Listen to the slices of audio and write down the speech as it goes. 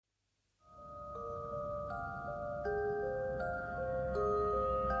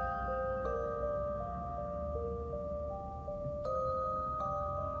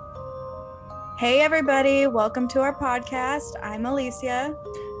Hey everybody, welcome to our podcast. I'm Alicia.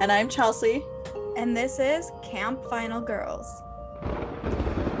 And I'm Chelsea. And this is Camp Final Girls.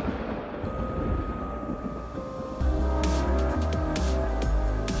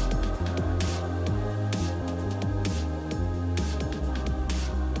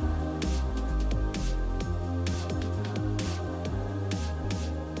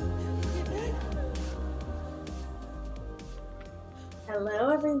 Hello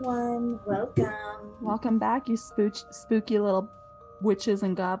everyone, Welcome back, you spooky little witches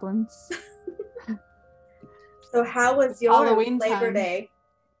and goblins. So how was your Halloween Labor time. Day?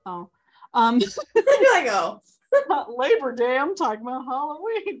 Oh. You're like, oh. Labor Day, I'm talking about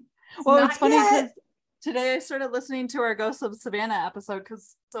Halloween. Well, it's funny because today I started listening to our Ghosts of Savannah episode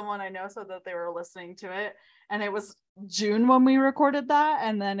because someone I know said that they were listening to it, and it was June when we recorded that,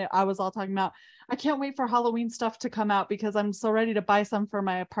 and then I was all talking about I can't wait for Halloween stuff to come out because I'm so ready to buy some for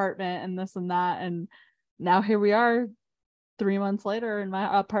my apartment and this and that, and now here we are 3 months later and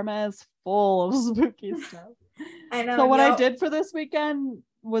my apartment is full of spooky stuff. I know. So what I did for this weekend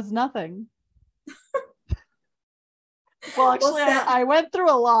was nothing. Well, actually, I went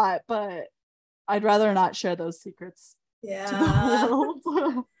through a lot, but I'd rather not share those secrets. Yeah. To the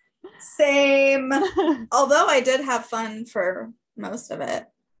world. Same. Although I did have fun for most of it.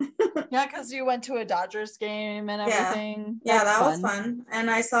 Yeah, because you went to a Dodgers game and everything. Yeah, that was fun. And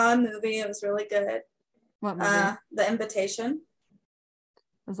I saw a movie. It was really good. What movie? The Invitation.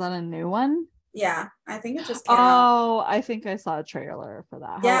 Is that a new one? Yeah, I think it just came out. Oh, I think I saw a trailer for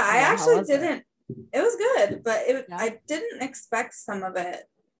that. Yeah, I actually didn't. It was good, but I didn't expect some of it.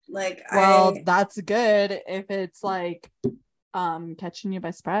 That's good if it's like catching you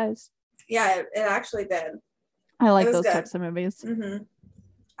by surprise. Yeah, it actually did. I like those types of movies. Mm-hmm.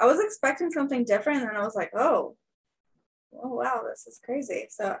 I was expecting something different, and I was like, oh wow, this is crazy.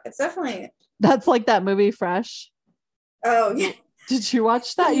 So it's definitely that's like that movie Fresh. Oh yeah. Did you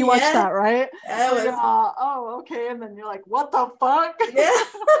watch that? You watched that, right? Oh, okay. And then you're like, what the fuck? Yeah.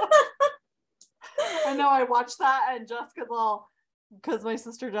 I know I watched that, and Jessica's all, because my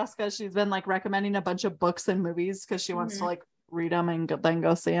sister Jessica, she's been like recommending a bunch of books and movies because she wants to like read them and then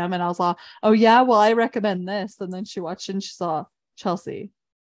go see them. And I was like, oh yeah, well I recommend this. And then she watched and she saw Chelsea.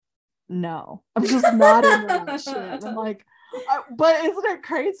 No, I'm just not into that shit. And I'm like, but isn't it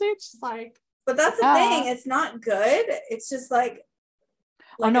crazy? It's just like, but that's the thing. It's not good. It's just like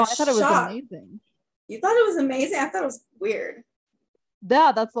oh no, I thought it was amazing. You thought it was amazing? I thought it was weird.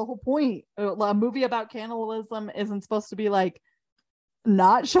 Yeah, that's the whole point. A movie about cannibalism isn't supposed to be like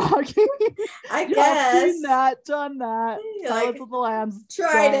not shocking. I guess. Seen that, done that. Silence of the Lambs.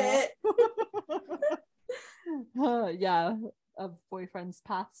 Tried it. Yeah, of boyfriends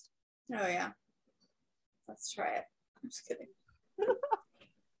past. Oh yeah. Let's try it. I'm just kidding.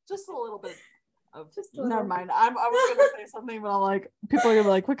 Just a little bit. Never mind. I was gonna say something, but I'm like, people are gonna be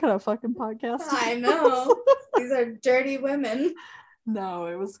like, what kind of fucking podcast? I know. These are dirty women. No,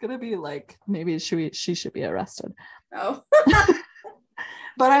 it was gonna be like maybe she should be arrested. Oh.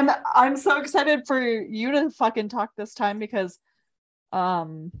 But I'm so excited for you to fucking talk this time because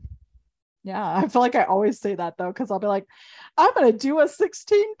yeah, I feel like I always say that though, because I'll be like, I'm gonna do a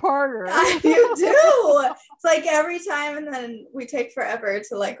 16-parter. You do. It's like every time, and then we take forever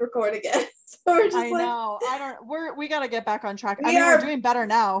to like record again. So we're just we gotta get back on track. We're doing better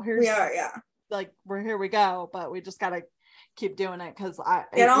now. We are, yeah. Like here we go, but we just gotta keep doing it because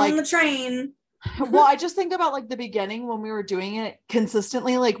get on the train. Well, I just think about like the beginning when we were doing it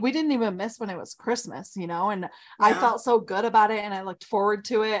consistently, like we didn't even miss when it was Christmas, and I felt so good about it and I looked forward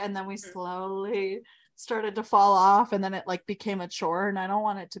to it, and then we slowly started to fall off, and then it like became a chore, and I don't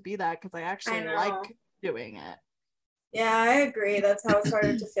want it to be that because I actually like doing it. Yeah, I agree. That's how it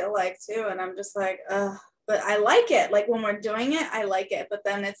started to feel like too, and I'm just like, but I like it. Like when we're doing it, I like it, but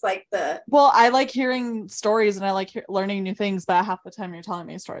then it's like I like hearing stories and I like learning new things, but half the time you're telling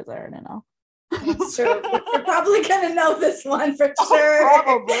me stories I already know. That's true. You're probably gonna know this one for sure.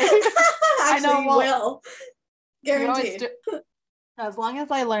 Probably. I know. Will. Guaranteed. As long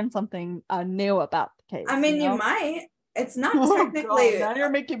as I learn something new about the case. I mean, you might. It's not technically. God, now you're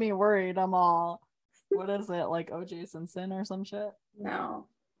making me worried. I'm all. What is it, like O.J. Simpson or some shit? No.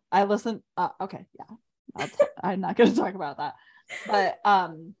 I listen. Okay, yeah. I'm not gonna talk about that. But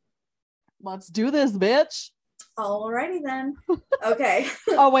let's do this, bitch. Alrighty then. Okay.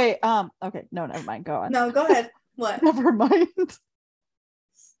 Oh wait. Okay. No, never mind. Go on. No, go ahead. What? Never mind.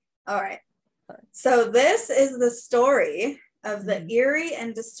 All right. So this is the story of the eerie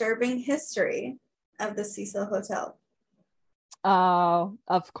and disturbing history of the Cecil Hotel. Oh,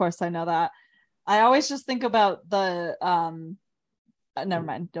 of course I know that. I always just think about the Never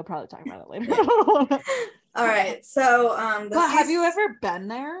mind. You'll probably talk about it later. All right. So, but have you ever been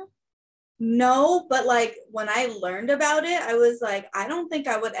there? No, but like when I learned about it, I was like, I don't think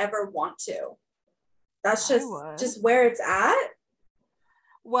I would ever want to. That's just where it's at.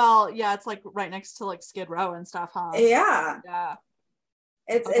 Well, yeah, it's like right next to like Skid Row and stuff, huh? Yeah. Yeah.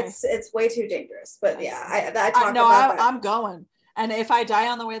 It's way too dangerous. But yeah, I talked about that. I'm going. And if I die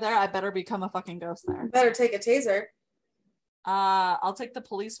on the way there, I better become a fucking ghost there. Better take a taser. I'll take the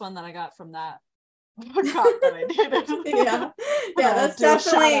police one that I got from that cop that I dated. Yeah, that's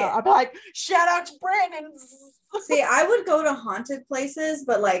definitely. I'll be like, shout out to Brandon. See, I would go to haunted places,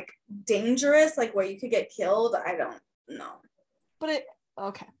 but like dangerous, like where you could get killed. I don't know. But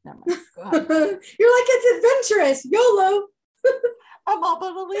okay, never mind. Go ahead. You're like, it's adventurous, YOLO. I'm all,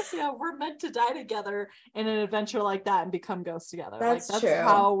 but Alicia, we're meant to die together in an adventure like that and become ghosts together. That's that's true.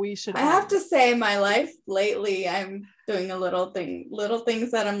 How we should. I have to say, my life lately, I'm doing little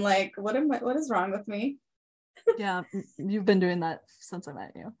things that I'm like, what is wrong with me? Yeah, you've been doing that since I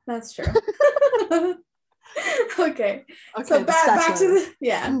met you. That's true. Okay. So back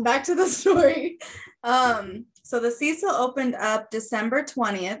to the story. So the Cecil opened up December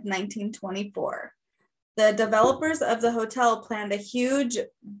 20th, 1924. The developers of the hotel planned a huge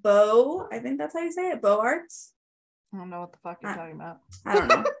I think that's how you say it, Beaux Arts. I don't know what the fuck you're talking about. I don't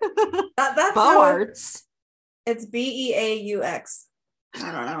know. That's Beaux Arts. It's BEAUX.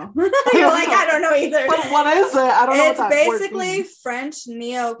 I don't know. You're like, I don't know either. But what is it? I don't know. It's basically French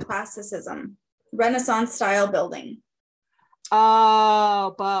neoclassicism, Renaissance style building.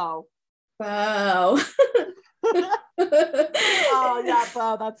 Oh, Beaux. Oh yeah,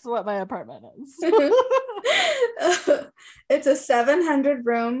 Beaux. That's what my apartment is. It's a 700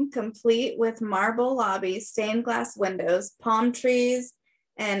 room, complete with marble lobby, stained glass windows, palm trees,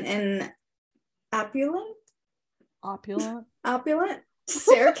 and an opulent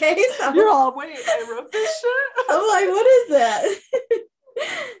staircase. You're all, wait, I wrote this shit? I'm like, what is that?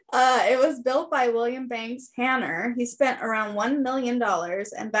 It was built by William Banks Hanner. He spent around $1 million,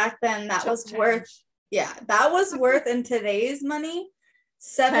 and back then that was worth in today's money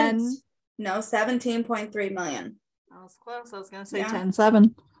 17.3 million. I was close. I was gonna say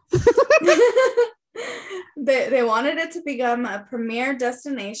 10.7. They wanted it to become a premier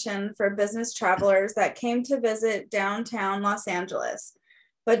destination for business travelers that came to visit downtown Los Angeles.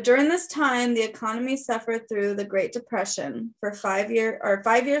 But during this time, the economy suffered through the Great Depression. For 5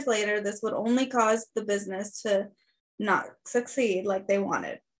 years later, this would only cause the business to not succeed like they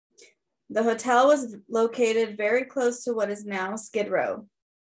wanted. The hotel was located very close to what is now Skid Row.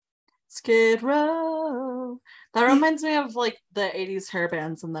 Skid Row. That reminds me of like the 80s hair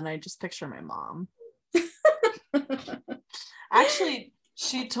bands, and then I just picture my mom. Actually,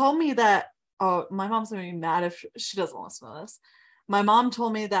 she told me that, my mom's gonna be mad if she doesn't listen to this. My mom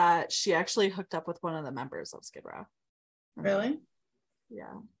told me that she actually hooked up with one of the members of Skid Row. Really?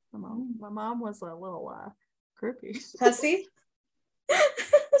 Yeah. My mom was a little creepy. Hussy?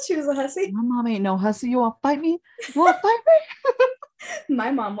 She was a hussy? My mom ain't no hussy. You want to fight me?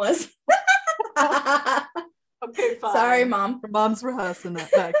 My mom was. Okay, fine. Sorry, Mom. Her moms were hussing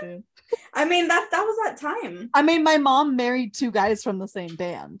that back then. I mean, that was that time. I mean, my mom married two guys from the same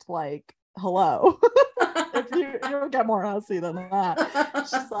band. Like, hello. If you don't get more hussy than that.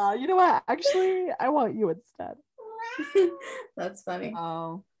 She's you know what? Actually, I want you instead. That's funny.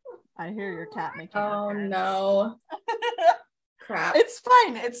 Oh, I hear your cat making. Oh no. Crap. It's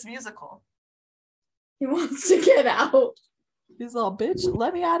fine. It's musical. He wants to get out. He's all, bitch,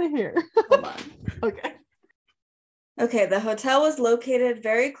 let me out of here. Hold on. Okay, the hotel was located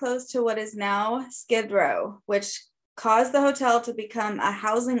very close to what is now Skid Row, which caused the hotel to become a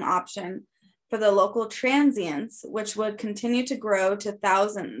housing option for the local transients, which would continue to grow to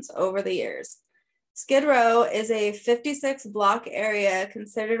thousands over the years. Skid Row is a 56-block area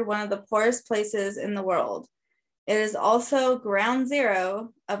considered one of the poorest places in the world. It is also ground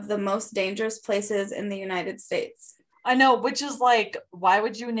zero of the most dangerous places in the United States. I know, which is like, why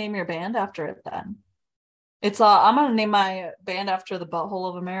would you name your band after it then? It's I'm gonna name my band after the butthole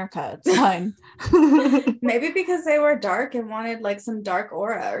of America. It's fine. Maybe because they were dark and wanted like some dark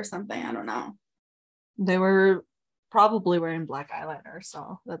aura or something. I don't know. They were probably wearing black eyeliner,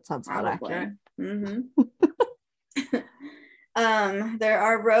 so that sounds about accurate. Mm-hmm. There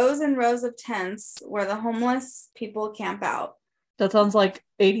are rows and rows of tents where the homeless people camp out. That sounds like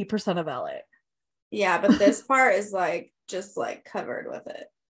 80% of LA. Yeah, but this part is like just like covered with it.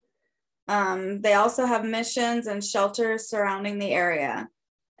 They also have missions and shelters surrounding the area.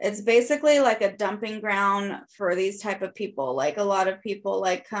 It's basically like a dumping ground for these type of people. Like a lot of people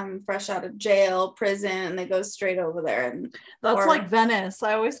like come fresh out of jail, prison, and they go straight over there. And that's like Venice.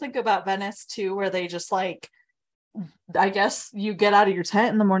 I always think about Venice too, where they just like, I guess you get out of your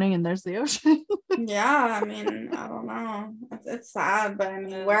tent in the morning and there's the ocean. Yeah, I mean, I don't know. It's sad, but I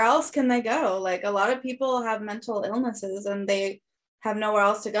mean, where else can they go? Like a lot of people have mental illnesses and they have nowhere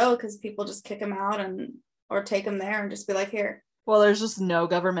else to go because people just kick them out and or take them there and just be like, here. Well, there's just no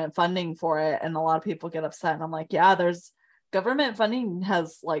government funding for it, and a lot of people get upset. And I'm like, yeah, there's government funding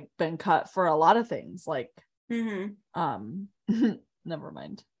has like been cut for a lot of things. Like, never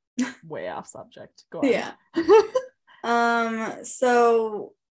mind. Way off subject. Go on. Yeah.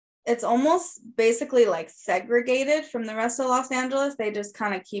 So it's almost basically like segregated from the rest of Los Angeles. They just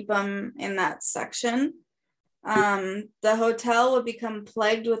kind of keep them in that section. The hotel would become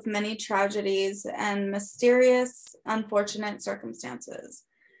plagued with many tragedies and mysterious, unfortunate circumstances.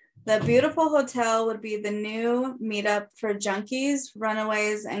 The beautiful hotel would be the new meetup for junkies,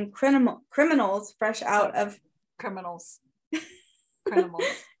 runaways, and criminals fresh out of criminals.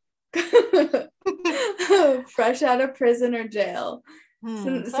 Fresh out of prison or jail.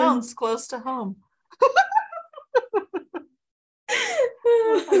 Sounds close to home.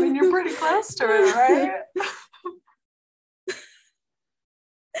 I mean, you're pretty close to it, right?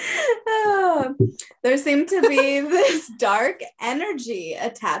 There seemed to be this dark energy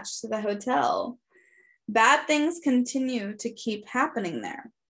attached to the hotel. Bad things continue to keep happening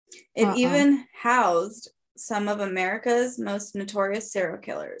there. It even housed some of America's most notorious serial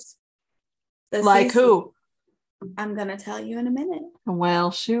killers. Like who? I'm going to tell you in a minute. Well,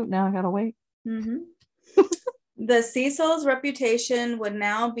 shoot, now I gotta wait. The Cecil's reputation would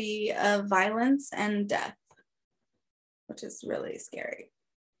now be of violence and death, which is really scary.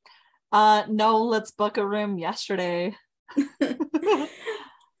 No, let's book a room yesterday.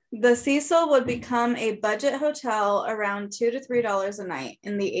 The Cecil would become a budget hotel around $2 to $3 a night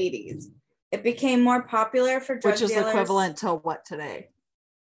in the 80s. It became more popular for drug dealers. Which is equivalent to what today?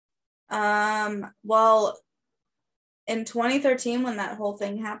 Well, in 2013, when that whole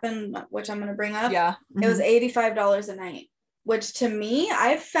thing happened, which I'm going to bring up, it was $85 a night, which to me,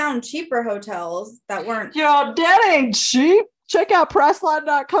 I've found cheaper hotels that weren't. Yo, that ain't cheap. Check out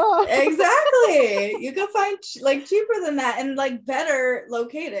Priceline.com. Exactly. You can find like cheaper than that and like better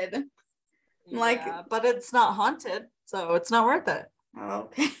located. Like, but it's not haunted, so it's not worth it.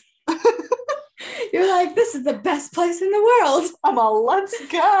 Okay. You're like, this is the best place in the world. I'm all, let's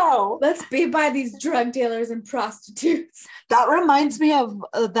go. Let's be by these drug dealers and prostitutes. That reminds me of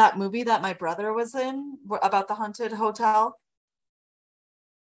that movie that my brother was in about the haunted hotel.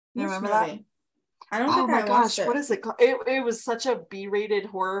 You remember that? I don't think I watched it. What is it called? It was such a B-rated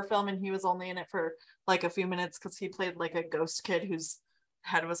horror film, and he was only in it for like a few minutes because he played like a ghost kid whose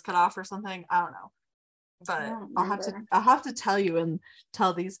head was cut off or something. I don't know. But I'll have to tell you and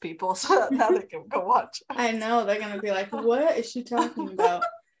tell these people so that now they can go watch. I know they're gonna be like, what is she talking about?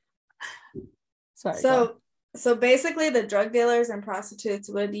 Sorry. So basically the drug dealers and prostitutes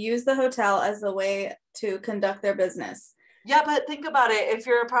would use the hotel as a way to conduct their business. Yeah, but think about it. If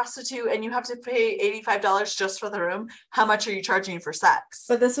you're a prostitute and you have to pay $85 just for the room, how much are you charging for sex?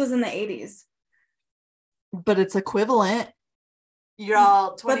 But this was in the 80s. But it's equivalent. You're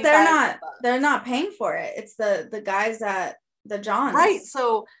all 25. But they're not paying for it. It's the guys at the Johns. Right.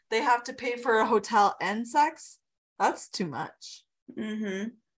 So they have to pay for a hotel and sex. That's too much.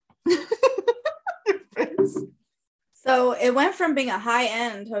 So it went from being a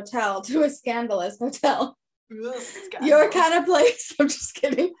high-end hotel to a scandalous hotel. Your kind of place. I'm just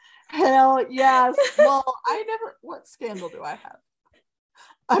kidding. Hell yes. Well, what scandal do I have?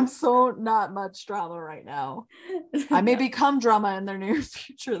 I'm so not much drama right now. I may become drama in the near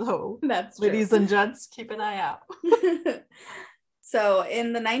future, though. That's true. Ladies and gents, keep an eye out. So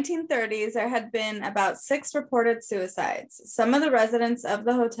in the 1930s, there had been about 6 reported suicides. Some of the residents of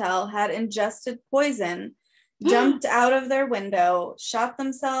the hotel had ingested poison, jumped out of their window, shot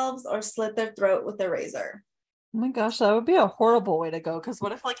themselves, or slit their throat with a razor. Oh my gosh, that would be a horrible way to go. Because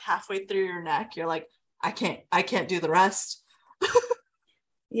what if like halfway through your neck, you're like, I can't do the rest.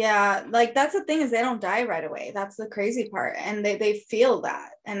 Yeah, like that's the thing is they don't die right away. That's the crazy part. And they feel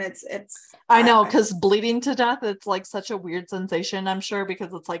that. And it's I know, because bleeding to death, it's like such a weird sensation, I'm sure,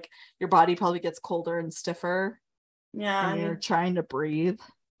 because it's like your body probably gets colder and stiffer. Yeah. And you're trying to breathe.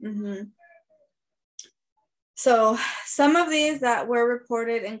 So some of these that were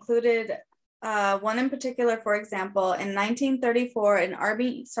reported included one in particular, for example, in 1934, an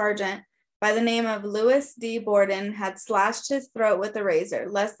Army sergeant by the name of Lewis D. Borden had slashed his throat with a razor.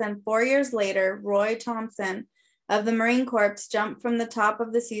 Less than 4 years later, Roy Thompson, of the Marine Corps jumped from the top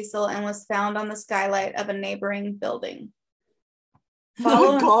of the Cecil and was found on the skylight of a neighboring building.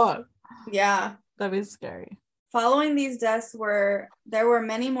 Oh God. Yeah. That'd be scary. Following these deaths there were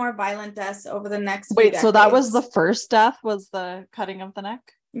many more violent deaths over the next few Wait, decades. so that was the first death, was the cutting of the neck?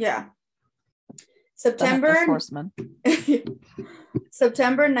 Yeah. September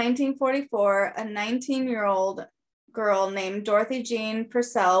 1944, a 19-year-old girl named Dorothy Jean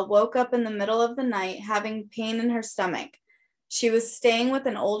Purcell woke up in the middle of the night having pain in her stomach. She was staying with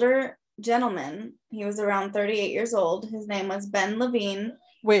an older gentleman. He was around 38 years old. His name was Ben Levine.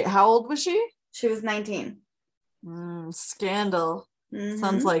 Wait, how old was she? She was 19. Scandal.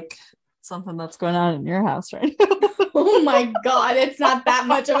 Sounds like something that's going on in your house right now. Oh my God, it's not that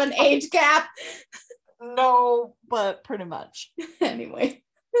much of an age gap. No, but pretty much. Anyway.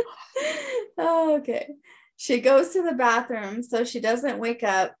 Okay. She goes to the bathroom so she doesn't wake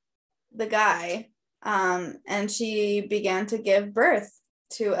up the guy. And she began to give birth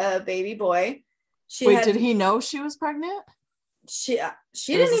to a baby boy. Did he know she was pregnant? She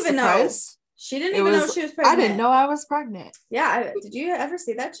didn't even know. She didn't even know she was pregnant. I didn't know I was pregnant. Yeah. Did you ever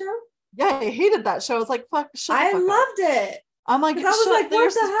see that show? Yeah, I hated that show. I was like, fuck, I loved it. I'm like, I was like, you're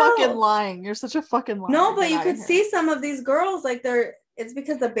what the hell? fucking lying. You're such a fucking liar. No, but you could see some of these girls, like it's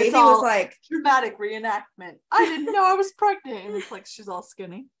because the baby was like dramatic reenactment. I didn't know I was pregnant. And it's like she's all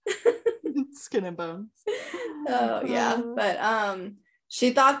skinny. Skin and bones. Oh yeah. But she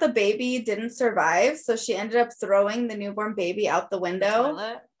thought the baby didn't survive, so she ended up throwing the newborn baby out the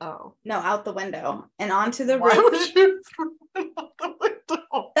window. No, out the window and onto the roof. Why would you throw it out the window?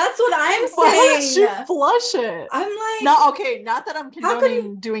 That's what I'm saying. Why would you flush it? I'm like, not that I'm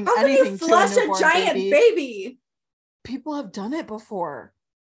condoning doing anything to flush a newborn giant baby. People have done it before.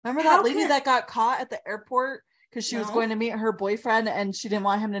 Remember that lady that got caught at the airport because she was going to meet her boyfriend and she didn't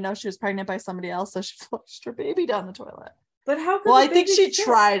want him to know she was pregnant by somebody else, so she flushed her baby down the toilet. But how could I think she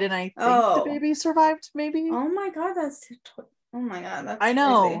tried and I think the baby survived, maybe. Oh my God, that's I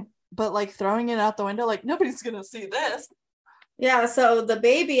know. Crazy. But like throwing it out the window, like nobody's gonna see this. Yeah, so the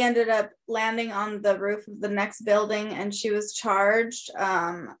baby ended up landing on the roof of the next building and she was charged.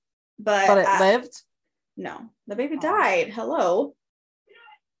 But it lived? No, the baby died. Hello.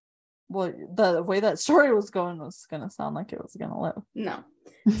 Well, the way that story was going was gonna sound like it was gonna live. No.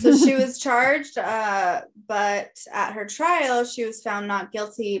 So she was charged, but at her trial, she was found not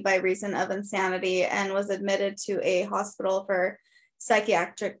guilty by reason of insanity and was admitted to a hospital for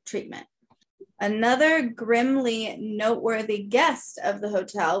psychiatric treatment. Another grimly noteworthy guest of the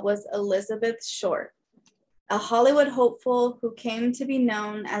hotel was Elizabeth Short, a Hollywood hopeful who came to be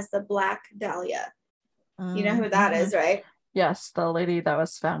known as the Black Dahlia. You know who that is, right? Yes, the lady that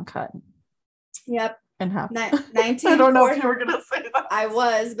was found cut. Yep. In half. I don't know if you were going to say that. I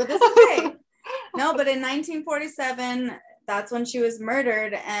was, but that's okay. No, but in 1947, that's when she was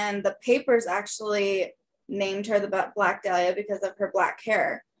murdered, and the papers actually named her the Black Dahlia because of her black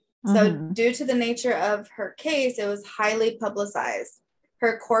hair. So due to the nature of her case, it was highly publicized.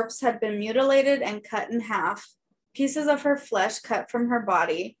 Her corpse had been mutilated and cut in half, pieces of her flesh cut from her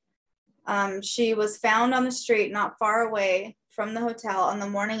body. She was found on the street not far away from the hotel on the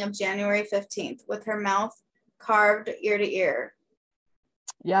morning of January 15th with her mouth carved ear to ear.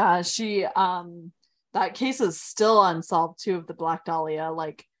 Yeah, she that case is still unsolved too, of the Black Dahlia.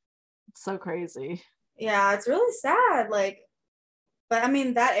 Like, it's so crazy. Yeah, it's really sad. Like, but I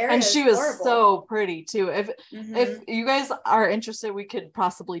mean, that area, and she was horrible. So pretty too. If you guys are interested, we could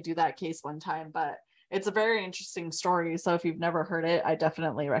possibly do that case one time, but it's a very interesting story. So if you've never heard it, I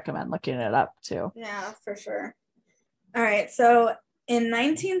definitely recommend looking it up too. Yeah, for sure. All right. So in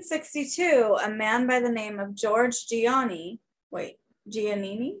 1962, a man by the name of George Giannini. I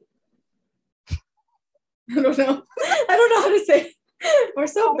don't know how to say. We're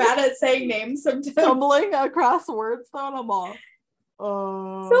so bad at saying names sometimes. Stumbling across words on them all.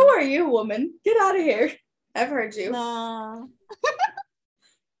 So are you, woman. Get out of here. I've heard you. Nah.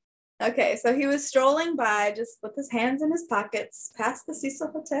 Okay, so he was strolling by just with his hands in his pockets past the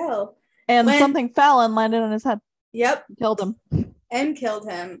Cecil Hotel. And something fell and landed on his head. Yep. Killed him.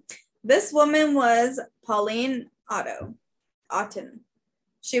 This woman was Pauline Otten.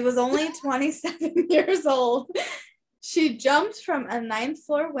 She was only 27 years old. She jumped from a 9th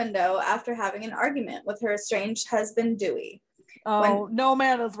floor window after having an argument with her estranged husband, Dewey. No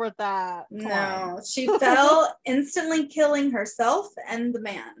man is worth that. No, she fell, instantly killing herself and the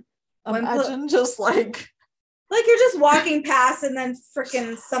man. Imagine just like you're just walking past and then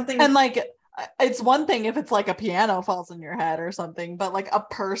freaking something. And like, it's one thing if it's like a piano falls in your head or something, but like a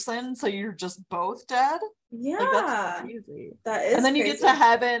person, so you're just both dead. Yeah, like, that's crazy. That is. And then crazy. you get to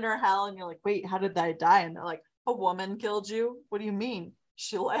heaven or hell, and you're like, wait, how did I die? And they're like, A woman killed you? What do you mean?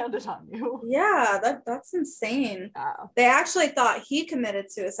 She landed on you. Yeah, that's insane. Yeah. They actually thought he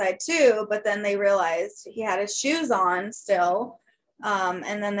committed suicide too, but then they realized he had his shoes on still.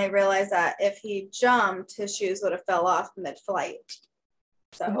 And then they realized that if he jumped, his shoes would have fell off mid-flight.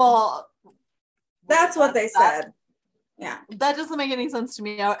 So well, that's what they said. Yeah, that doesn't make any sense to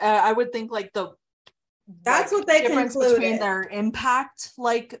me. I would think like that's what they difference concluded. Between their impact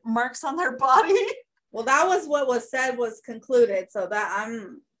like marks on their body. Well, that was what was said was concluded. So that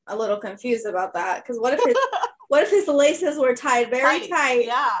I'm a little confused about that, because what if his laces were tied very tight?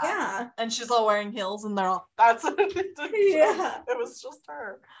 Yeah. And she's all wearing heels, and they're all that's yeah. It was just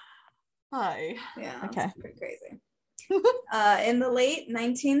her. Hi. Yeah. Okay. Pretty crazy. In the late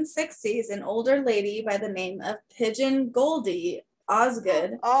 1960s, an older lady by the name of Pigeon Goldie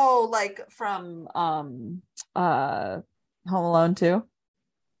Osgood. Oh, like from Home Alone 2?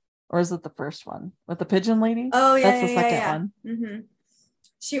 Or is it the first one with the pigeon lady? Oh, yeah. That's the second one. Mm-hmm.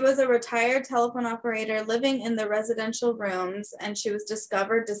 She was a retired telephone operator living in the residential rooms, and she was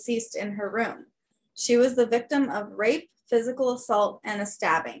discovered deceased in her room. She was the victim of rape, physical assault, and a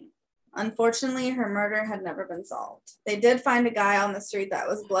stabbing. Unfortunately, her murder had never been solved. They did find a guy on the street that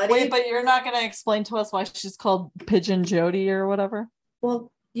was bloody. Wait, but you're not going to explain to us why she's called Pigeon Jody or whatever?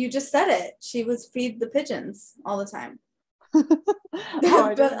 Well, you just said it. She was feed the pigeons all the time.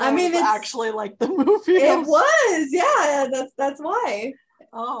 I mean, it's actually like the movie. It was, yeah. That's why.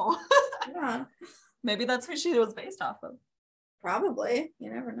 Oh, yeah. Maybe that's who she was based off of. Probably.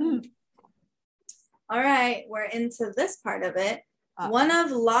 You never know. All right, we're into this part of it. One of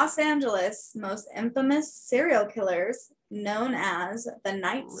Los Angeles' most infamous serial killers, known as the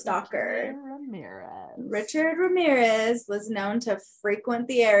Night Stalker, Richard Ramirez, was known to frequent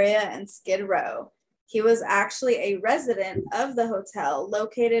the area in Skid Row. He was actually a resident of the hotel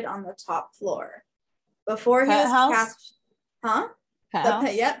located on the top floor. Before he was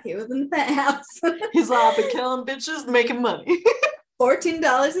captured, yep, he was in the penthouse. He's like, I've been killing bitches, making money.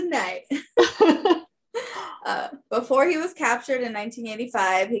 $14 a night. Before he was captured in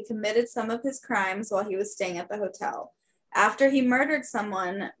 1985, he committed some of his crimes while he was staying at the hotel. After he murdered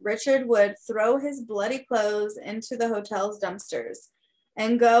someone, Richard would throw his bloody clothes into the hotel's dumpsters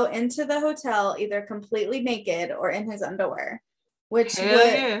and go into the hotel either completely naked or in his underwear,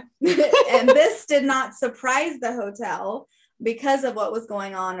 and this did not surprise the hotel because of what was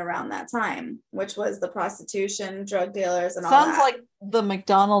going on around that time, which was the prostitution, drug dealers, and all that. Sounds like the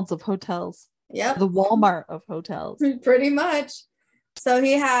McDonald's of hotels. Yep. The Walmart of hotels. Pretty much. So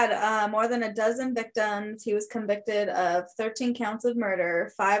he had more than a dozen victims. He was convicted of 13 counts of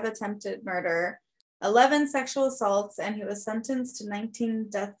murder, 5 attempted murder, 11 sexual assaults, and he was sentenced to 19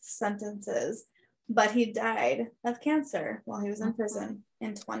 death sentences. But he died of cancer while he was in prison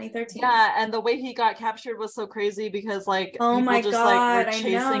in 2013. Yeah, and the way he got captured was so crazy because oh people my just God, were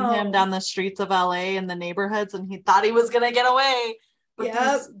chasing him down the streets of LA and the neighborhoods, and he thought he was gonna get away.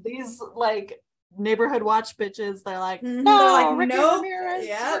 But these neighborhood watch bitches, they're like, no, Ricky Ramirez,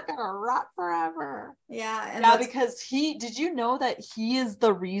 you're gonna rot forever. Yeah, because did you know that he is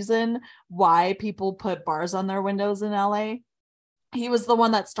the reason why people put bars on their windows in LA? He was the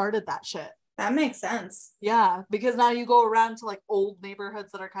one that started that shit. That makes sense. Yeah, because now you go around to old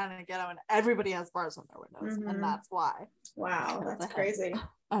neighborhoods that are kind of ghetto and everybody has bars on their windows, and that's why. Wow, that's crazy.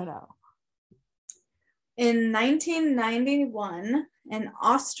 I know. In 1991, an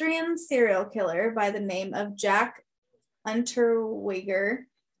Austrian serial killer by the name of Jack Unterweger,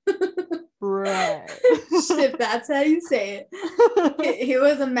 right, if that's how you say it, he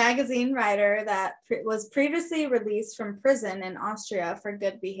was a magazine writer that was previously released from prison in Austria for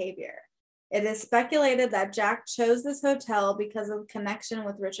good behavior. It is speculated that Jack chose this hotel because of connection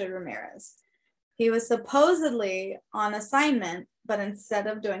with Richard Ramirez. He was supposedly on assignment, but instead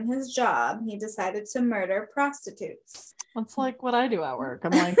of doing his job, he decided to murder prostitutes. That's like what I do at work.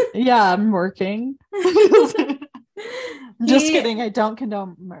 I'm like, yeah, I'm working. Just kidding. I don't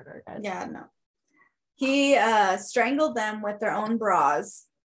condone murder, guys. Yeah, no. He strangled them with their own bras.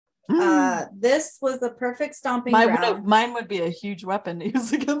 This was the perfect stomping ground. Mine would be a huge weapon to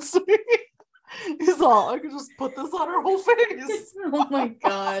use against me. He's all, I could just put this on her whole face. Oh my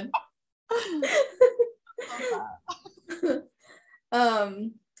God.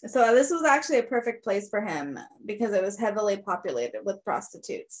 So this was actually a perfect place for him because it was heavily populated with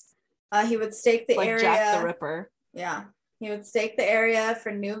prostitutes. He would stake the area. Jack the Ripper. Yeah. He would stake the area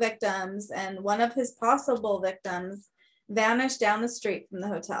for new victims, and one of his possible victims vanished down the street from the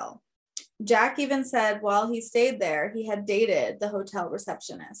hotel. Jack even said while he stayed there, he had dated the hotel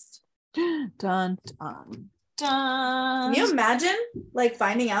receptionist. Dun, dun, Can you imagine like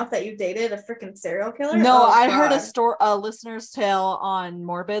finding out that you dated a freaking serial killer? No, I God. heard a listener's tale on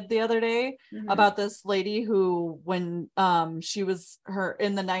Morbid the other day about this lady who, when she was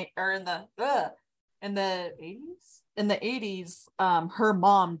in the 80s, her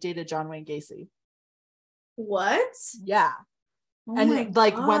mom dated John Wayne Gacy. What? Yeah. Oh and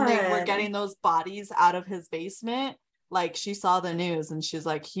like God. When they were getting those bodies out of his basement, like she saw the news and she's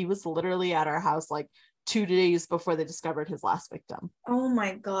like, he was literally at our house like 2 days before they discovered his last victim. Oh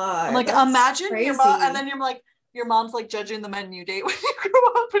my God. I'm like, that's imagine crazy. your mom, and then you're like, your mom's like judging the men you date when you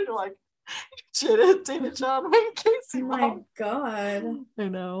grow up, and you're like, you dated John Wayne Gacy. Oh my God. I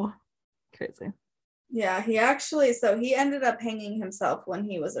know. Crazy. Yeah, he ended up hanging himself when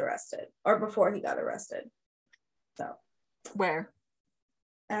he was arrested, or before he got arrested. So where?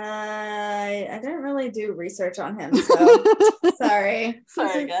 I didn't really do research on him, so sorry.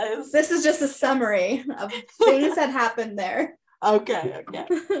 Sorry, guys. This is just a summary of things that happened there. Okay.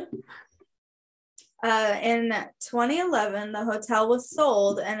 In 2011, the hotel was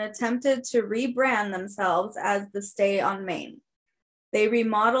sold and attempted to rebrand themselves as the Stay on Main. They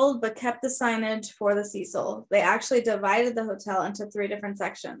remodeled but kept the signage for the Cecil. They actually divided the hotel into 3 different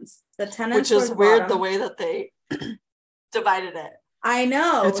sections. The tenants, which is weird, the way that they divided it. I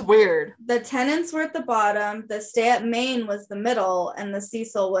know. It's weird. The tenants were at the bottom, the Stay at Main was the middle, and the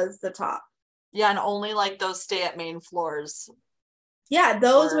Cecil was the top. Yeah, and only like those Stay at Main floors. Yeah,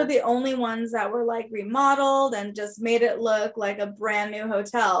 those were the only ones that were like remodeled and just made it look like a brand new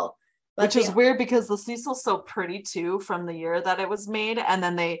hotel. Which is weird because the Cecil's so pretty too from the year that it was made. And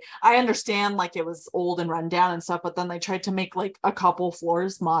then I understand like it was old and run down and stuff, but then they tried to make like a couple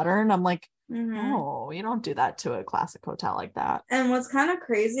floors modern. I'm like, oh, you don't do that to a classic hotel like that. And what's kind of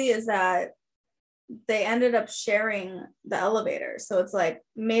crazy is that they ended up sharing the elevator. So it's like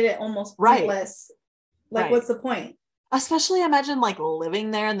made it almost pointless. Like, what's the point? Especially imagine like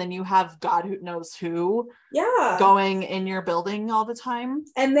living there and then you have God who knows who going in your building all the time.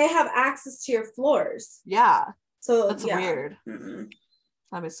 And they have access to your floors. Yeah. So that's weird. That'd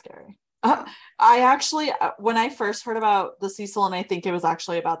be scary. I actually, when I first heard about the Cecil, and I think it was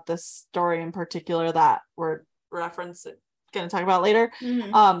actually about this story in particular that we're going to talk about later.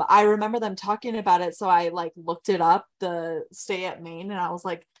 I remember them talking about it. So I like looked it up, the Stay at Main, and I was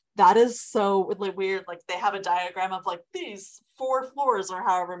like, that is so weird. Like they have a diagram of like these 4 floors or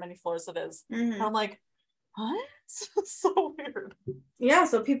however many floors it is. And I'm like, what? So weird. Yeah,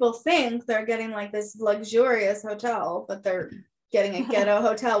 so people think they're getting like this luxurious hotel, but they're getting a ghetto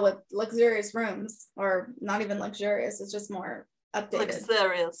hotel with luxurious rooms, or not even luxurious. It's just more updated.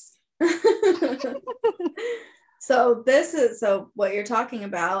 Luxurious. So what you're talking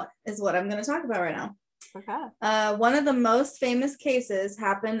about is what I'm going to talk about right now. Okay. One of the most famous cases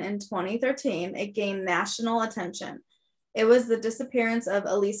happened in 2013. It gained national attention. It was the disappearance of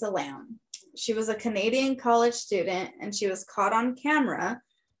Elisa Lam. She was a Canadian college student, and she was caught on camera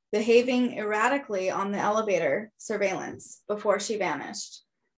behaving erratically on the elevator surveillance before she vanished.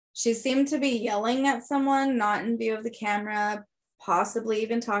 She seemed to be yelling at someone not in view of the camera, possibly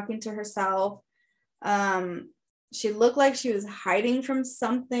even talking to herself. She looked like she was hiding from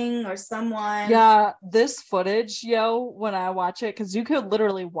something or someone. Yeah, this footage, when I watch it, because you could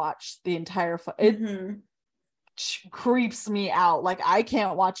literally watch the entire it creeps me out. Like I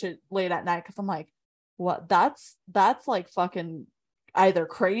can't watch it late at night because I'm like, what? That's like fucking either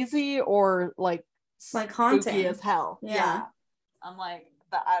crazy or like haunting as hell. Yeah. I'm like,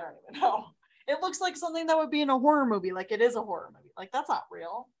 I don't even know. It looks like something that would be in a horror movie. Like it is a horror movie. Like that's not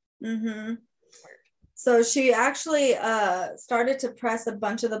real. Weird. So she actually started to press a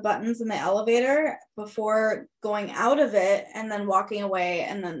bunch of the buttons in the elevator before going out of it and then walking away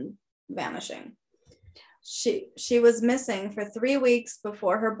and then vanishing. She was missing for 3 weeks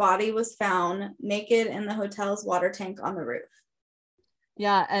before her body was found naked in the hotel's water tank on the roof.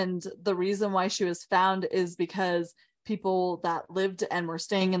 Yeah, and the reason why she was found is because people that lived and were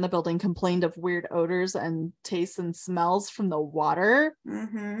staying in the building complained of weird odors and tastes and smells from the water.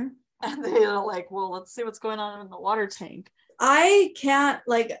 And they are like, well, let's see what's going on in the water tank. I can't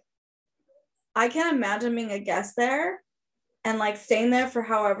imagine being a guest there and like staying there for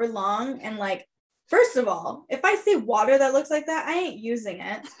however long. And like, first of all, if I see water that looks like that, I ain't using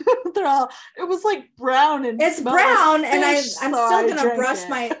it. It was like brown and it's brown, like fish, and I'm still gonna brush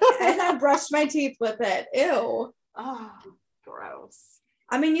I brushed my teeth with it. Ew. Oh, gross.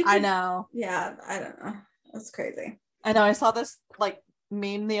 I mean, I know. Yeah, I don't know. That's crazy. I know. I saw this like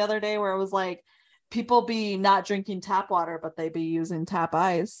meme the other day where it was like people be not drinking tap water but they be using tap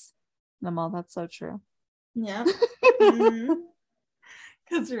ice. And I'm all, that's so true. Yeah.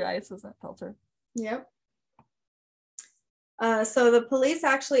 Because your ice isn't filtered. Yep. So the police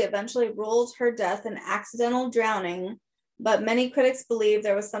actually eventually ruled her death an accidental drowning, but many critics believe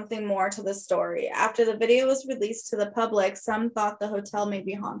there was something more to the story. After the video was released to the public, some thought the hotel may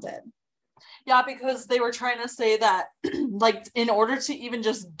be haunted. Yeah, because they were trying to say that, like, in order to even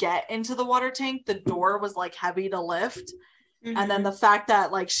just get into the water tank, the door was like heavy to lift. Mm-hmm. And then the fact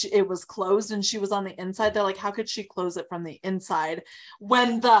that like it was closed and she was on the inside, they're like, how could she close it from the inside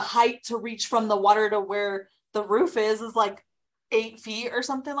when the height to reach from the water to where the roof is like 8 feet or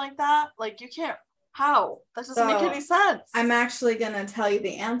something like that? Like, you can't. How? That doesn't make any sense. I'm actually gonna tell you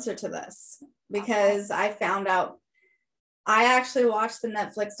the answer to this because I found out. I actually watched the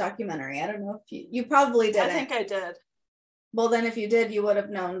Netflix documentary. I don't know if you probably didn't. I think I did. Well, then if you did, you would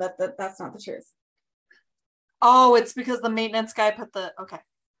have known that that's not the truth. Oh, it's because the maintenance guy put the okay.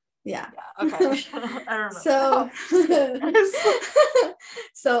 Yeah. Okay. I don't know.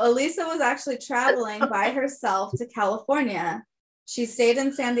 So Elisa was actually traveling by herself to California. She stayed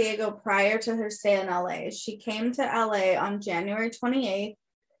in San Diego prior to her stay in LA. She came to LA on January 28th.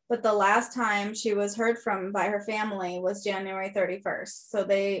 But the last time she was heard from by her family was January 31st. So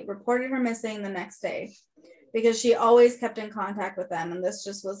they reported her missing the next day because she always kept in contact with them. And this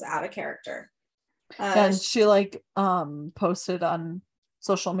just was out of character. And she like posted on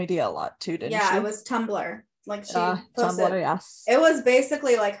social media a lot too, didn't she? Yeah, it was Tumblr. Like she posted, Tumblr, yes. It was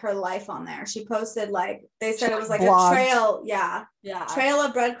basically like her life on there. She posted like, they said it was like blogged. A trail. Yeah. Trail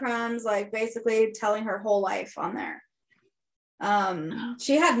of breadcrumbs, like basically telling her whole life on there.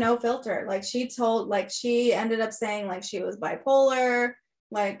 She had no filter. Like she ended up saying like she was bipolar,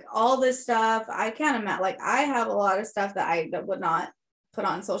 like all this stuff. I can't imagine. Like I have a lot of stuff that I would not put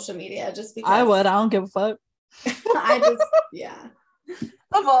on social media just because I would. I don't give a fuck. Yeah.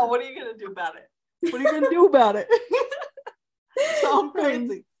 Come on, what are you gonna do about it? What are you gonna do about it? So I'm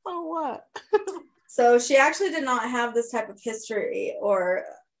crazy. So what? So she actually did not have this type of history or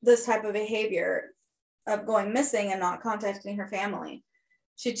this type of behavior of going missing and not contacting her family.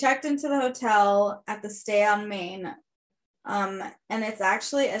 She checked into the hotel at the Stay on Main, and it's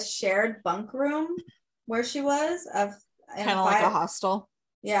actually a shared bunk room where she was, kind of like a hostel.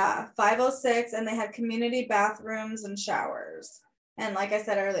 Yeah, 506, and they had community bathrooms and showers. And like I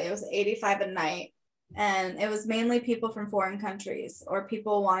said earlier, it was $85 a night, and it was mainly people from foreign countries or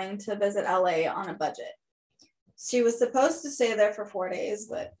people wanting to visit LA on a budget. She was supposed to stay there for 4 days,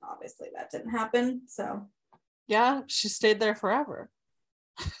 but obviously that didn't happen. So yeah, she stayed there forever.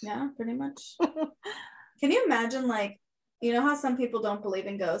 Yeah, pretty much. Can you imagine, like, you know how some people don't believe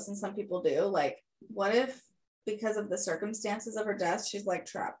in ghosts and some people do? Like, what if because of the circumstances of her death, she's like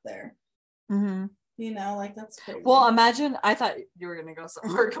trapped there? Mm-hmm. You know, like that's crazy. Well, imagine, I thought you were gonna go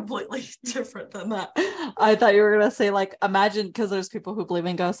somewhere completely different than that. I thought you were gonna say, like, imagine, because there's people who believe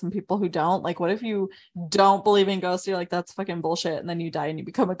in ghosts and people who don't. Like, what if you don't believe in ghosts? You're like, that's fucking bullshit, and then you die and you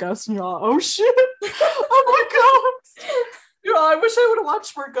become a ghost, and you're all, oh shit, I'm a ghost. You know, I wish I would have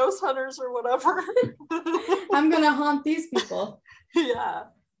watched more Ghost Hunters or whatever. I'm gonna haunt these people. Yeah,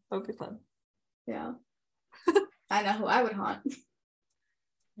 that'd be fun. Yeah, I know who I would haunt.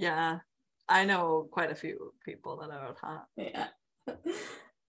 Yeah. I know quite a few people that I would haunt.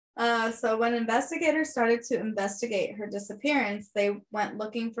 Yeah. So when investigators started to investigate her disappearance, they went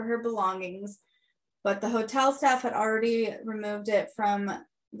looking for her belongings, but the hotel staff had already removed it from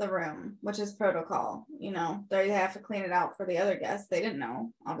the room, which is protocol. You know, they have to clean it out for the other guests. They didn't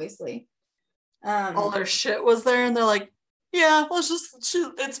know, obviously. All their shit was there, and they're like, yeah,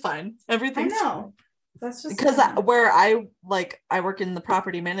 it's fine. Everything's I know. That's just because where I work in the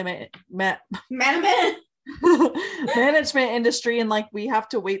property management industry, and like we have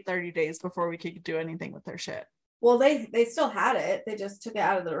to wait 30 days before we could do anything with their shit. Well, they still had it. They just took it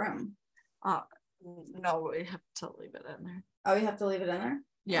out of the room. No, we have to leave it in there. Oh, you have to leave it in there?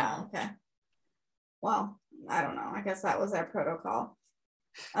 Yeah. Oh, okay. Well, I don't know. I guess that was their protocol.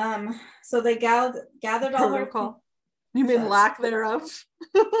 So they gathered all protocol. You mean lack thereof?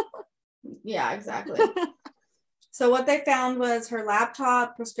 Yeah, exactly. So what they found was her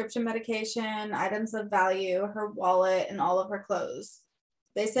laptop, prescription medication, items of value, her wallet, and all of her clothes.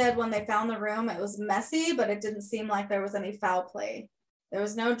 They said when they found the room, it was messy, but it didn't seem like there was any foul play. There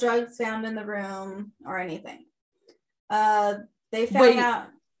was no drugs found in the room or anything. They found out.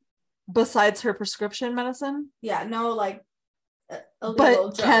 Besides her prescription medicine? Yeah, no, like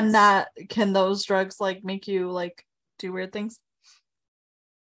illegal drugs. But can those drugs like make you like do weird things?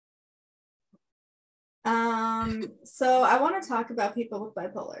 So I want to talk about people with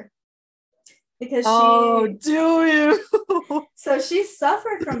bipolar because do you? So she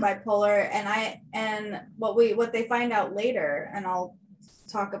suffered from bipolar, and what they find out later, and I'll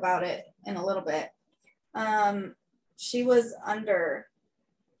talk about it in a little bit. she was under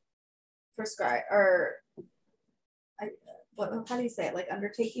prescribed, or how do you say it? Like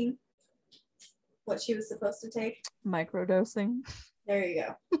undertaking what she was supposed to take. Microdosing. There you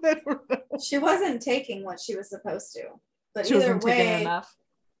go. She wasn't taking what she was supposed to, but she either wasn't taking way, enough.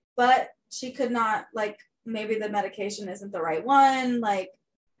 But she could not, like, maybe the medication isn't the right one. Like,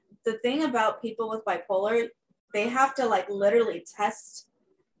 the thing about people with bipolar, they have to like literally test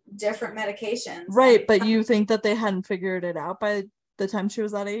different medications. Right, but you think that they hadn't figured it out by the time she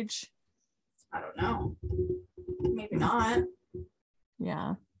was that age? I don't know. Maybe not.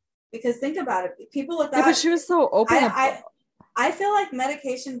 Yeah. Because think about it. People with that. Yeah, but she was so open. I feel like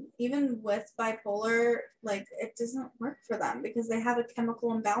medication, even with bipolar, like it doesn't work for them because they have a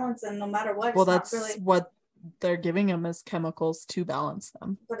chemical imbalance, and no matter what, well, that's really what they're giving them as chemicals to balance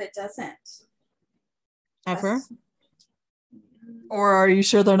them. But it doesn't. Ever? Or are you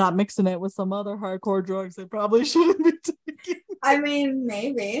sure they're not mixing it with some other hardcore drugs they probably shouldn't be taking? I mean,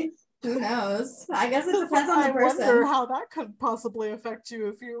 maybe. Who knows? I guess it depends on the person. I wonder how that could possibly affect you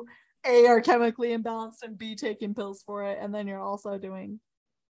if you A, are chemically imbalanced, and B, taking pills for it, and then you're also doing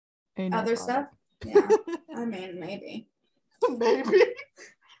other stuff. Yeah. I mean, maybe. Maybe.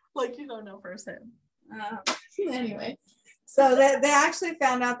 Like, you don't know firsthand. Anyway. So they actually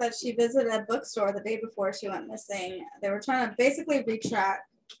found out that she visited a bookstore the day before she went missing. They were trying to basically retrace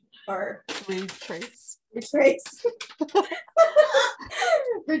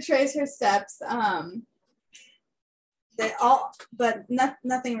her steps.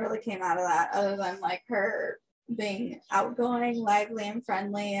 Nothing really came out of that other than like her being outgoing, lively, and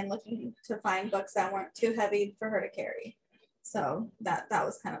friendly, and looking to find books that weren't too heavy for her to carry. So that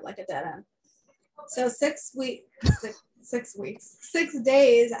was kind of like a dead end. So 6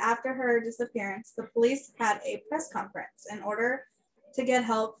 days after her disappearance, the police had a press conference in order to get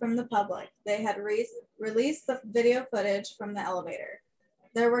help from the public. They had released the video footage from the elevator.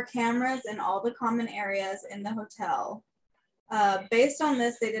 There were cameras in all the common areas in the hotel. Based on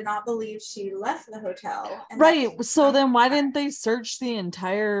this, they did not believe she left the hotel. Right. So then why didn't they search the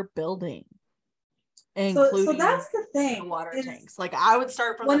entire building? So that's the thing. The water tanks. Like, I would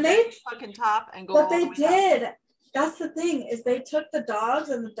start from the fucking top and go all the way down. But they did. That's the thing, is they took the dogs,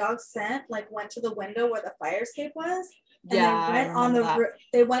 and the dog's scent like went to the window where the fire escape was. And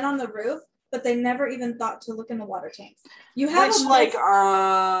they went on the roof, but they never even thought to look in the water tanks. You have why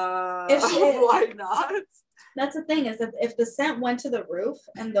not? That's the thing, is that if the scent went to the roof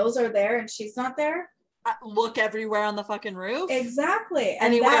and those are there and she's not there, look everywhere on the fucking roof. Exactly.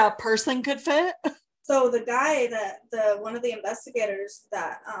 Anywhere a person could fit. So the guy one of the investigators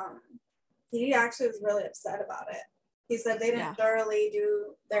that he actually was really upset about it. He said they didn't thoroughly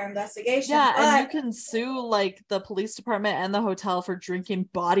do their investigation. Yeah, and you can sue like the police department and the hotel for drinking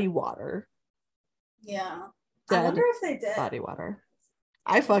body water. Yeah. I wonder if they did. Body water.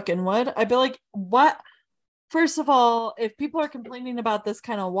 I fucking would. I'd be like, what? First of all, if people are complaining about this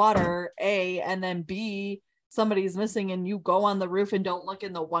kind of water, A, and then B, somebody's missing and you go on the roof and don't look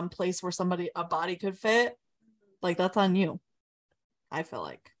in the one place where a body could fit, like, that's on you. I feel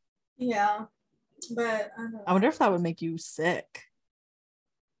like. Yeah. But I don't know. I wonder if that would make you sick.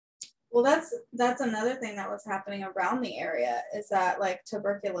 Well, that's another thing that was happening around the area, is that like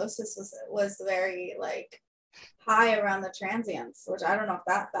tuberculosis was very like high around the transients, which I don't know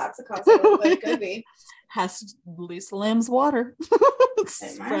if that's a cause of it, but it could be. Has Lisa Lamb's water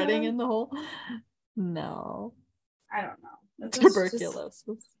spreading in the whole. No, I don't know. Tuberculosis.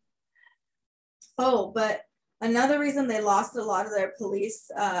 But another reason they lost a lot of their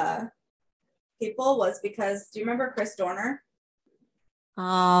police people was because, do you remember Chris Dorner?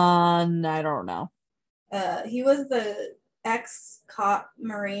 I don't know. He was the ex-cop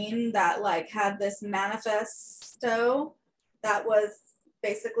Marine that like had this manifesto that was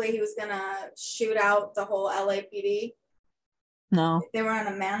basically he was gonna shoot out the whole LAPD. No. They were on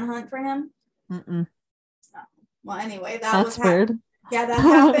a manhunt for him. Mm-mm. Oh. Well, anyway, that's weird. Yeah, that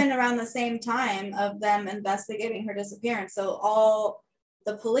happened around the same time of them investigating her disappearance. So all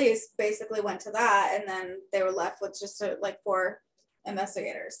the police basically went to that, and then they were left with just like 4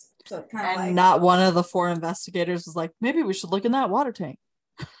 investigators. So kind of like, not one of the 4 investigators was like, maybe we should look in that water tank.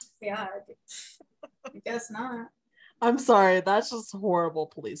 Yeah, I guess not. I'm sorry, that's just horrible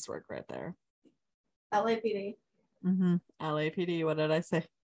police work right there. LAPD. Mm-hmm. LAPD. What did I say?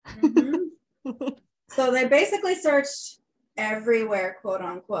 Mm-hmm. So they basically searched everywhere, quote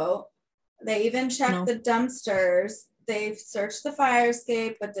unquote. They even checked the dumpsters. They searched the fire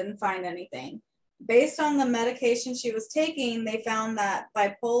escape, but didn't find anything. Based on the medication she was taking, they found that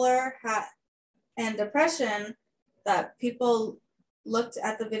bipolar and depression, that people looked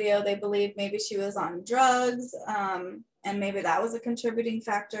at the video, they believe maybe she was on drugs, and maybe that was a contributing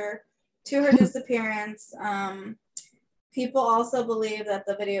factor to her disappearance. People also believe that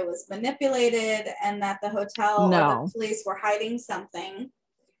the video was manipulated and that the hotel or the police were hiding something.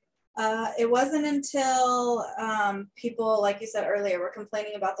 It wasn't until people, like you said earlier, were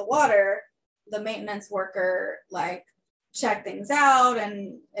complaining about the water, the maintenance worker like checked things out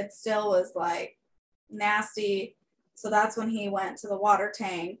and it still was like nasty. So that's when he went to the water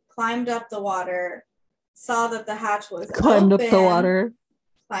tank, climbed up the water, saw that the hatch was climbed open, up the water,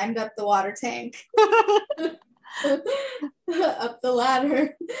 climbed up the water tank, up the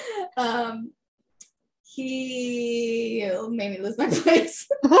ladder. He made me lose my place.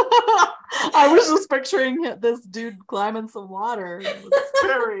 I was just picturing this dude climbing some water. It was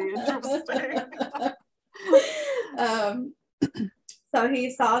very interesting. So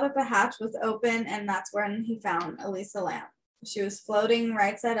he saw that the hatch was open, and that's when he found Elisa Lam. She was floating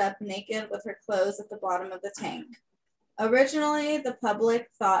right side up, naked, with her clothes at the bottom of the tank. Originally, the public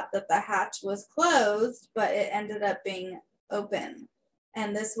thought that the hatch was closed, but it ended up being open.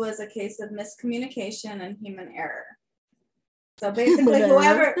 And this was a case of miscommunication and human error. So basically,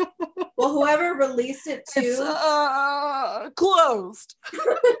 whoever released it to... It's closed.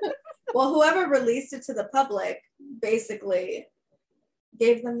 Well, whoever released it to the public basically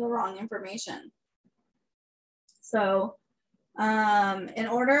gave them the wrong information. So in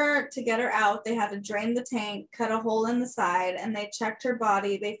order to get her out, they had to drain the tank, cut a hole in the side, and they checked her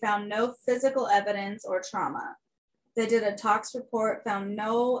body. They found no physical evidence or trauma. They did a tox report, found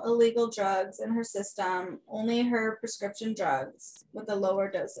no illegal drugs in her system, only her prescription drugs with a lower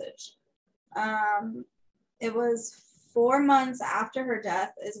dosage. It was 4 months after her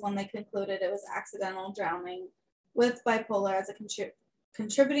death is when they concluded it was accidental drowning with bipolar as a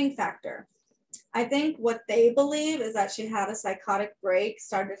contributing factor. I think what they believe is that she had a psychotic break,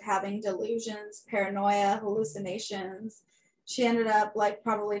 started having delusions, paranoia, hallucinations. She ended up like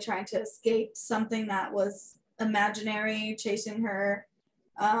probably trying to escape something that was imaginary chasing her.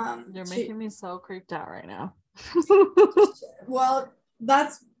 You're making me so creeped out right now. Well,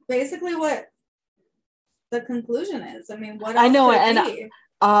 that's basically what the conclusion is. I mean, what else I know, could and it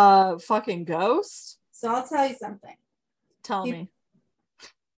be? Fucking ghost. So I'll tell you something. Tell me.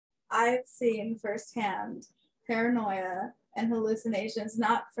 I've seen firsthand paranoia and hallucinations,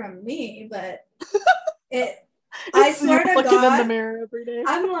 not from me, but I swear to God, in the mirror every day.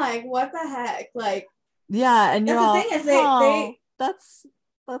 I'm like, what the heck? Like, yeah, and you're all, the thing is they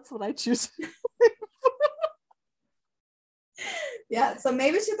that's what I choose. Yeah, so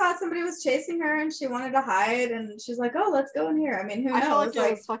maybe she thought somebody was chasing her and she wanted to hide, and she's like, "Oh, let's go in here." I mean, who knows? I feel like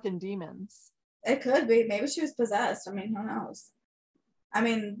it was fucking demons. It could be. Maybe she was possessed. I mean, who knows? I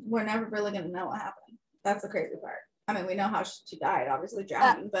mean, we're never really gonna know what happened. That's the crazy part. I mean, we know how she died, obviously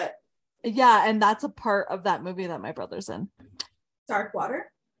drowning, but yeah, and that's a part of that movie that my brother's in. Dark Water.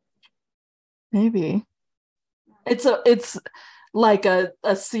 Maybe. It's like a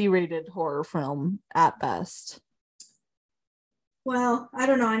C-rated horror film at best. Well, I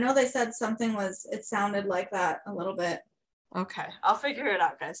don't know. I know they said it sounded like that a little bit. Okay. I'll figure it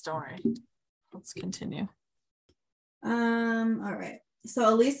out, guys. Don't worry. Let's continue. All right.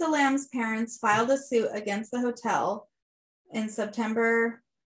 So Elisa Lam's parents filed a suit against the hotel in September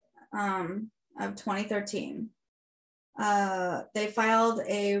of 2013. They filed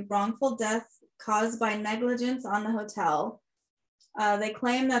a wrongful death caused by negligence on the hotel. They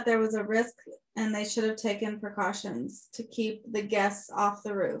claim that there was a risk and they should have taken precautions to keep the guests off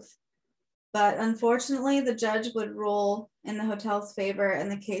the roof. But unfortunately, the judge would rule in the hotel's favor and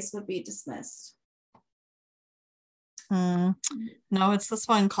the case would be dismissed. No, it's this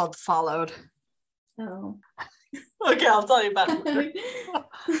one called Followed. Oh. Okay, I'll tell you about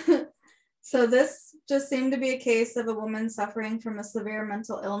it. So this just seemed to be a case of a woman suffering from a severe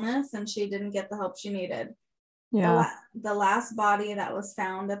mental illness and she didn't get the help she needed. Yeah. The last body that was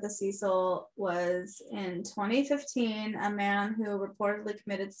found at the Cecil was in 2015, a man who reportedly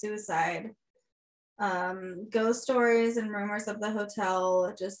committed suicide. Ghost stories and rumors of the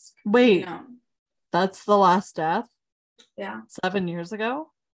hotel just... Wait, that's the last death? Yeah. 7 years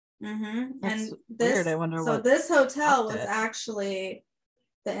ago? Mm-hmm. That's and this, weird. I wonder so what this hotel was actually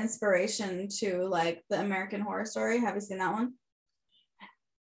the inspiration to like the American Horror Story. Have you seen that one?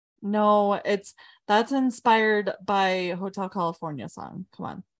 No, that's inspired by Hotel California song. Come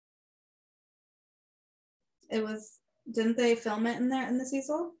on. Didn't they film it in there in the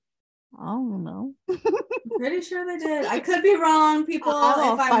Cecil? I don't know. I'm pretty sure they did. I could be wrong, people.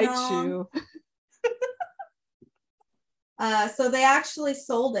 I'll if I'm fight wrong. you. So they actually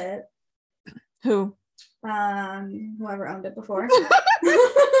sold it. Who? Whoever owned it before.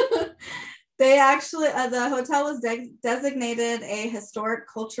 They actually, the hotel was designated a historic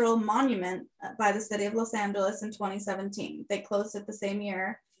cultural monument by the city of Los Angeles in 2017. They closed it the same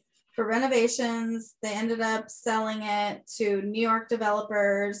year for renovations. They ended up selling it to New York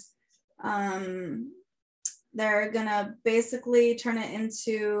developers. They're gonna basically turn it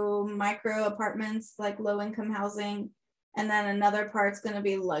into micro apartments, like low income housing, and then another part's gonna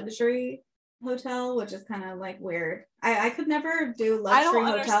be luxury hotel, which is kind of like weird. I could never do luxury hotels. I don't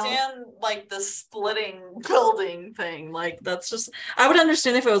understand like the splitting building thing. Like that's just, I would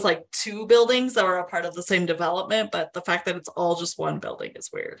understand if it was like two buildings that were a part of the same development, but the fact that it's all just one building is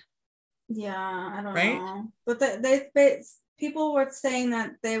weird. Yeah, I don't know. But they people were saying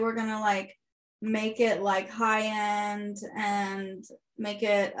that they were gonna like make it like high end and make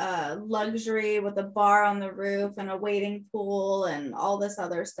it luxury with a bar on the roof and a waiting pool and all this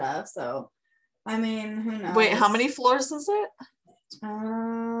other stuff. So I mean, who knows? Wait, how many floors is it?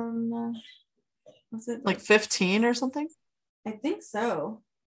 Was it like 15 or something? I think so.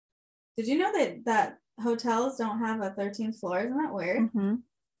 Did you know that hotels don't have a 13th floor? Isn't that weird? Mm-hmm.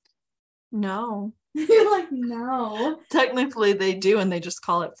 No. You're like, no. Technically they do, and they just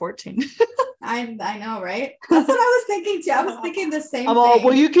call it 14. I know, right? That's what I was thinking too. I was thinking the same thing.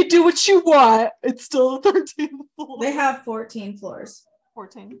 Well, you could do what you want. It's still a 13th floor. They have 14 floors.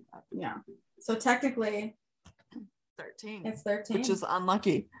 14? Yeah. So technically 13. It's 13. Which is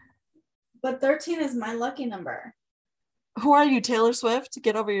unlucky. But 13 is my lucky number. Who are you, Taylor Swift?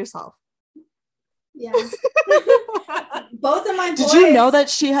 Get over yourself. Yeah. Both of my boys. Did you know that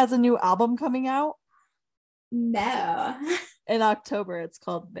she has a new album coming out? No. In October. It's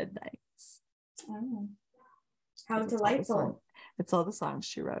called Midnights. Oh. How delightful. It's all the songs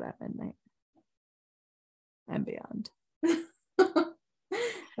she wrote at midnight and beyond.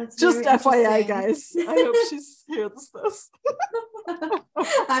 That's just FYI, guys. I hope she's hears this.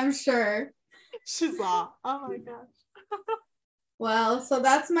 I'm sure. She's oh my gosh. Well, so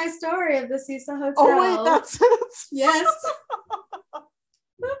that's my story of the Cecil Hotel. Oh wait, that's it. Yes.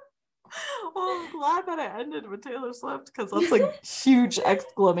 Well, I'm glad that it ended with Taylor Swift, because that's a huge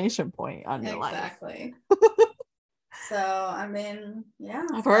exclamation point on your life. Exactly. So I mean, yeah.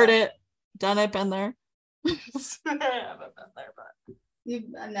 I've heard it, done it, been there. I haven't been there, but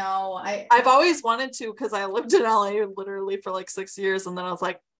I've always wanted to, because I lived in LA literally for like 6 years, and then I was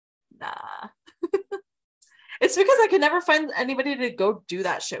like, nah. It's because I could never find anybody to go do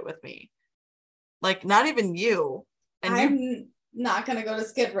that shit with me. Like, not even you. And I'm not gonna go to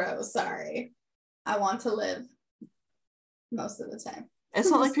Skid Row, sorry. I want to live most of the time.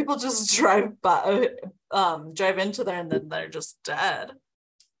 It's not like people just drive into there and then they're just dead.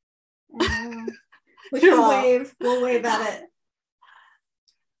 I know. We'll wave at it.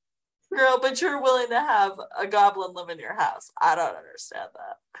 Girl, but you're willing to have a goblin live in your house. I don't understand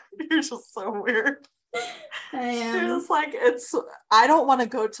that. You're just so weird. I am. You're just like, I don't want to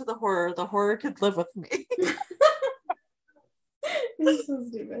go to the horror. The horror could live with me. You're so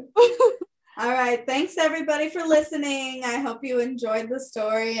stupid. All right. Thanks everybody for listening. I hope you enjoyed the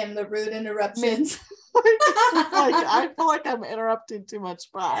story and the rude interruptions. I feel like I'm interrupting too much,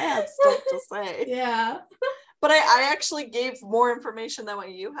 but I have stuff to say. Yeah. But I actually gave more information than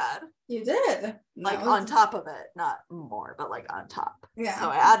what you had. You did. Like on top of it. Not more, but like on top. Yeah. So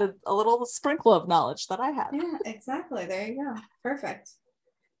I added a little sprinkle of knowledge that I had. Yeah, exactly. There you go. Perfect.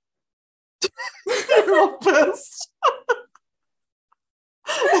 You're all pissed.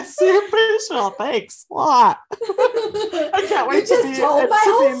 Super thanks. What? I can't wait you just told my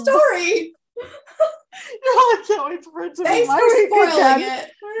whole story. I can't wait for it to Thanks be my for week spoiling again.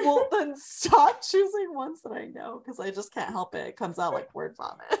 it. Well, then stop choosing ones that I know, because I just can't help it. It comes out like word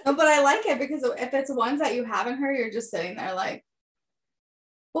vomit. No, but I like it, because if it's ones that you haven't heard, you're just sitting there like,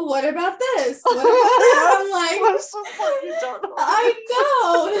 well, what about this? What about that? I'm like, you don't know. I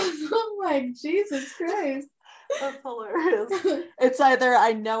know. I'm like, Jesus Christ. That's hilarious. It's either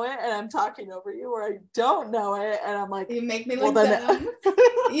I know it and I'm talking over you, or I don't know it and I'm like, you make me look dumb.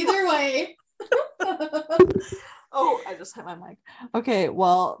 Either way. Oh, I just hit my mic. Okay,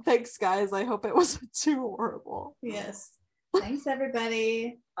 well, thanks guys. I hope it wasn't too horrible. Yes. Thanks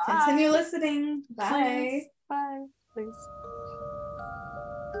everybody. Bye. Continue listening. Bye. Please. Bye. Please.